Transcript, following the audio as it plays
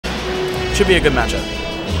should be a good matchup.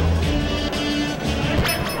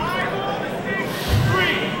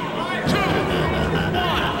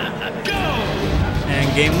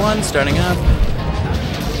 And game one starting up.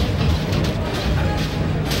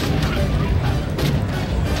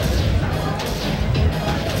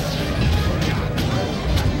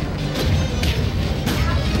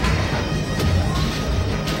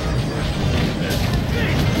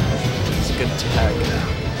 Good tag.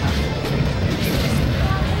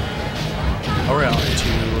 Elre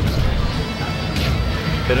into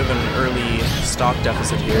a bit of an early stock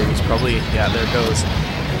deficit here. He's probably, yeah, there it goes.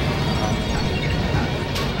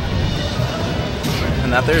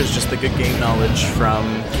 And that there is just the good game knowledge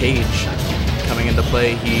from Cage coming into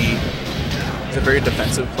play. He's a very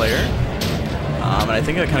defensive player, and I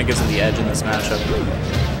think that kind of gives him the edge in this matchup.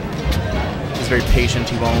 He's very patient.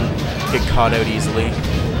 He won't get caught out easily.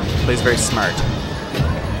 Plays very smart.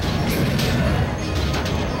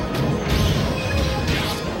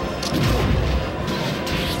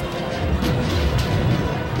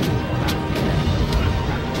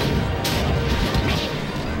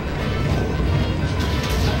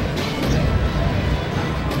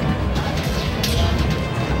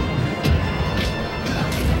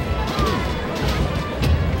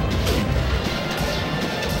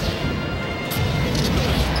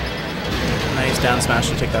 Down smash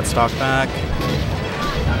to take that stock back.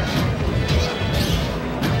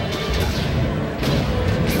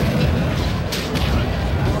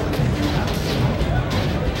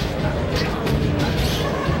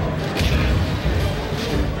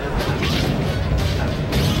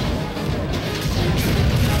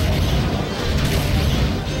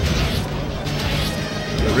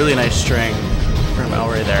 A really nice string from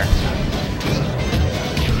Elre there.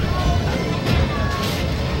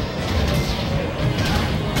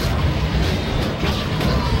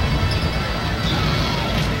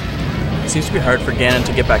 It seems to be hard for Ganon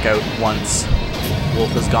to get back out once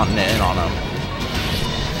Wolf has gotten in on him.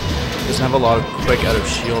 He doesn't have a lot of quick out of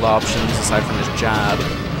shield options aside from his jab.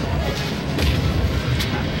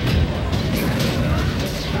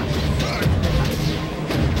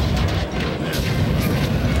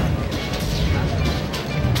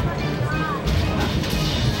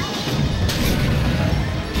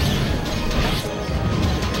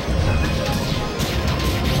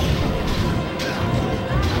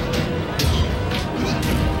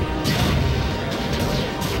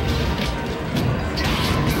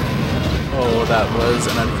 That was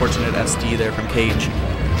an unfortunate SD there from Cage.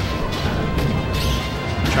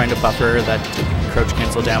 Trying to buffer that crouch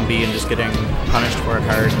cancel down B and just getting punished for it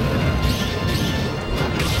hard.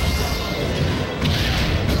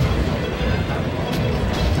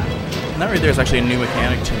 And that right there is actually a new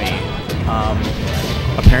mechanic to me.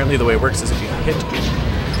 Apparently the way it works is if you hit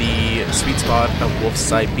the sweet spot of Wolf's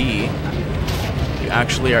side B, you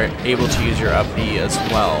actually are able to use your up B as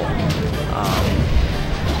well.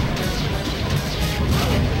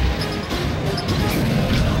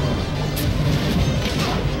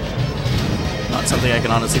 Not something I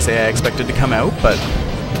can honestly say I expected to come out, but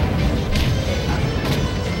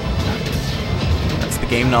that's the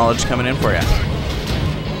game knowledge coming in for you.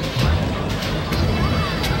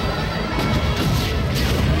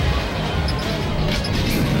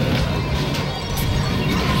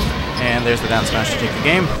 And there's the down smash to take the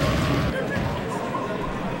game.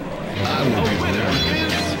 I will be there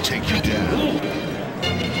to take you down.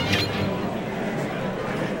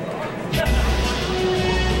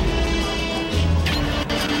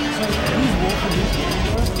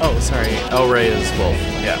 Oh, sorry. Elre is Wolf.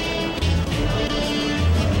 Yeah.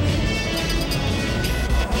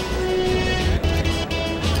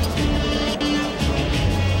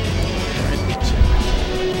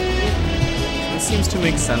 This seems to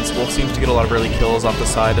make sense. Wolf seems to get a lot of early kills off the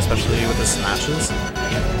side, especially with his smashes.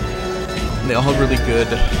 They all have really good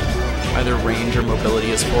either range or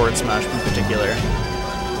mobility as forward smash in particular.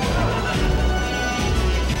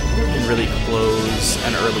 Can really close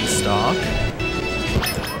an early stock.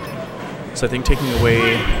 So I think taking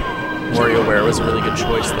away WarioWare was a really good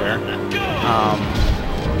choice there.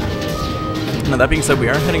 Now that being said, we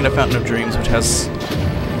are heading to Fountain of Dreams, which has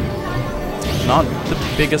not the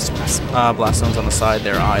biggest blast zones on the side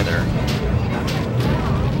there either.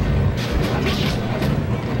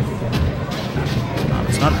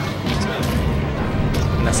 It's not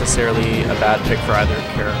necessarily a bad pick for either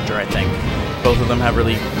character, I think. Both of them have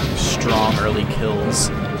really strong early kills.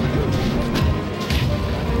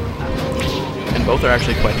 And both are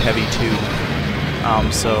actually quite heavy too,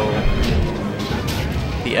 so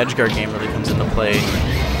the edge guard game really comes into play.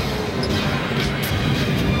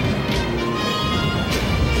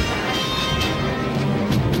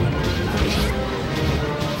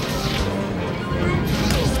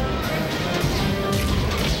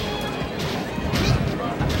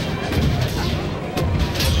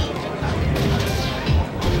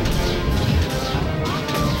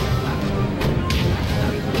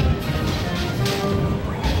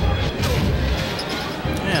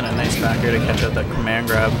 back here to catch out that command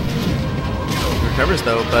grab. He recovers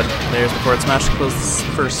though, but there's the forward smash to close this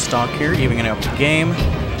first stock here, evening out the game.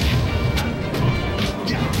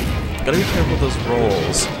 Gotta be careful with those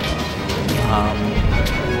rolls.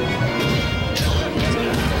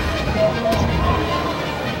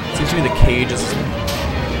 It seems to me the Cage is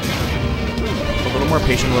a little more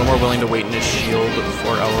patient, a little more willing to wait in his shield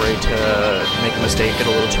for Elre to make a mistake, get a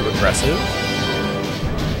little too aggressive.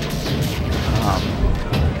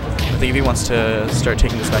 I think if he wants to start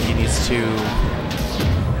taking this back, he needs to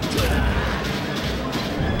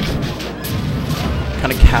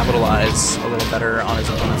kind of capitalize a little better on his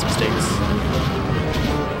opponent's mistakes.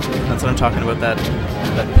 That's what I'm talking about, that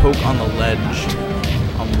poke on the ledge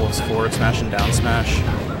on Wolf's forward smash and down smash.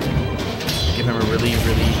 Give him a really,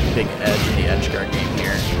 really big edge in the edge guard game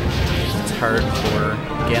here. It's hard for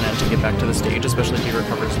Ganon to get back to the stage, especially if he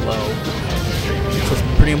recovers low. So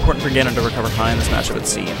it's pretty important for Ganon to recover high in this matchup, it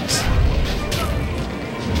seems.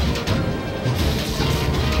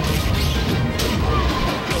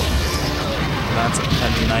 That's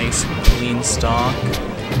a nice, clean stock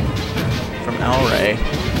from Elre.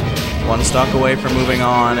 One stock away from moving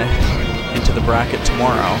on into the bracket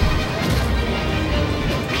tomorrow.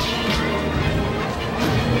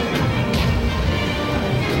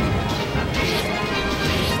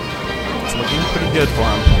 It's looking pretty good for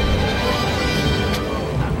him.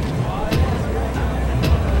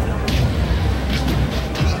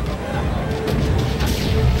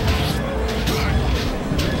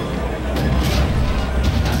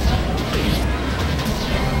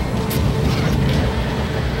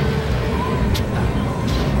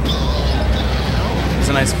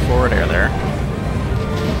 A nice forward air there.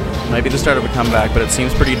 Might be the start of a comeback, but it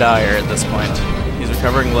seems pretty dire at this point. He's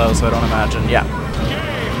recovering low, so I don't imagine. Yeah.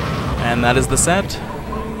 And that is the set.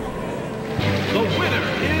 The winner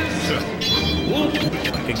is Wolf.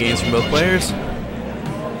 Good games from both players.